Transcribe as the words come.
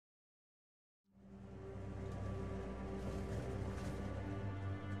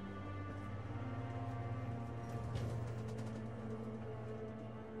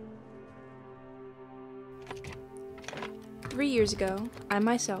3 years ago, I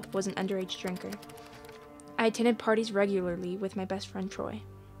myself was an underage drinker. I attended parties regularly with my best friend Troy.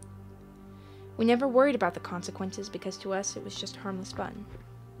 We never worried about the consequences because to us it was just harmless fun.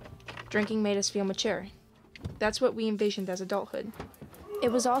 Drinking made us feel mature. That's what we envisioned as adulthood. It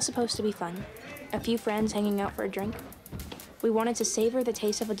was all supposed to be fun. A few friends hanging out for a drink. We wanted to savor the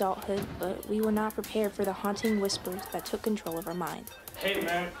taste of adulthood, but we were not prepared for the haunting whispers that took control of our minds. Hey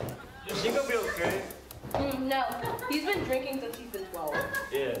man, is she gonna be okay? No, he's been drinking since he's been 12.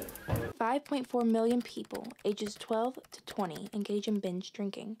 Yeah. 5.4 million people ages 12 to 20 engage in binge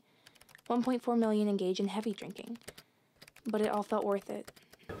drinking. 1.4 million engage in heavy drinking. But it all felt worth it.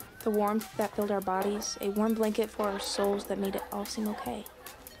 The warmth that filled our bodies, a warm blanket for our souls that made it all seem okay.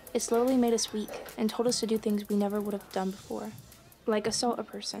 It slowly made us weak and told us to do things we never would have done before, like assault a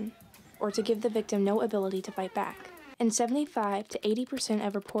person, or to give the victim no ability to fight back. In 75 to 80%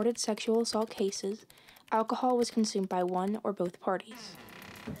 of reported sexual assault cases, alcohol was consumed by one or both parties.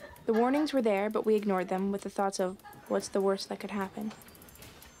 The warnings were there, but we ignored them with the thoughts of, what's the worst that could happen?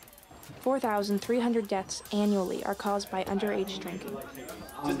 4,300 deaths annually are caused by underage drinking.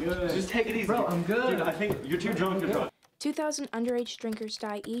 Just take it easy. Bro, I'm good. Dude, I think you're too drunk to drive. 2,000 underage drinkers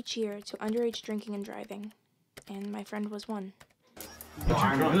die each year to underage drinking and driving, and my friend was one.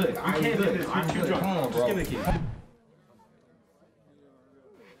 I'm good. I'm good. I'm too drunk. Come on, bro. Just give me the key.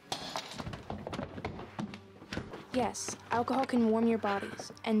 Yes, alcohol can warm your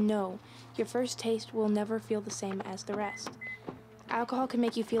bodies, and no, your first taste will never feel the same as the rest. Alcohol can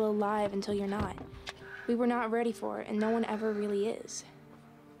make you feel alive until you're not. We were not ready for it, and no one ever really is.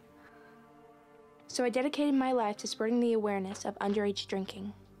 So I dedicated my life to spreading the awareness of underage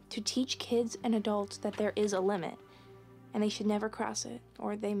drinking, to teach kids and adults that there is a limit, and they should never cross it,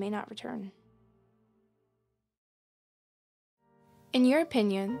 or they may not return. In your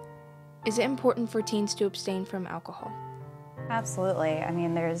opinion, is it important for teens to abstain from alcohol? Absolutely. I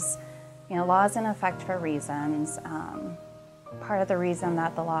mean, there's laws in effect for reasons. Part of the reason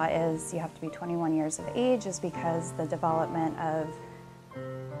that the law is you have to be 21 years of age is because the development of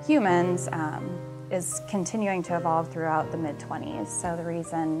humans is continuing to evolve throughout the mid-20s. So the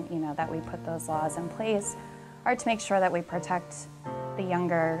reason that we put those laws in place are to make sure that we protect the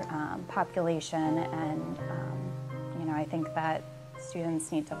younger population, and I think that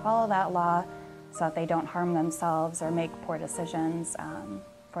students need to follow that law so that they don't harm themselves or make poor decisions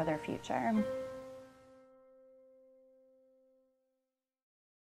for their future.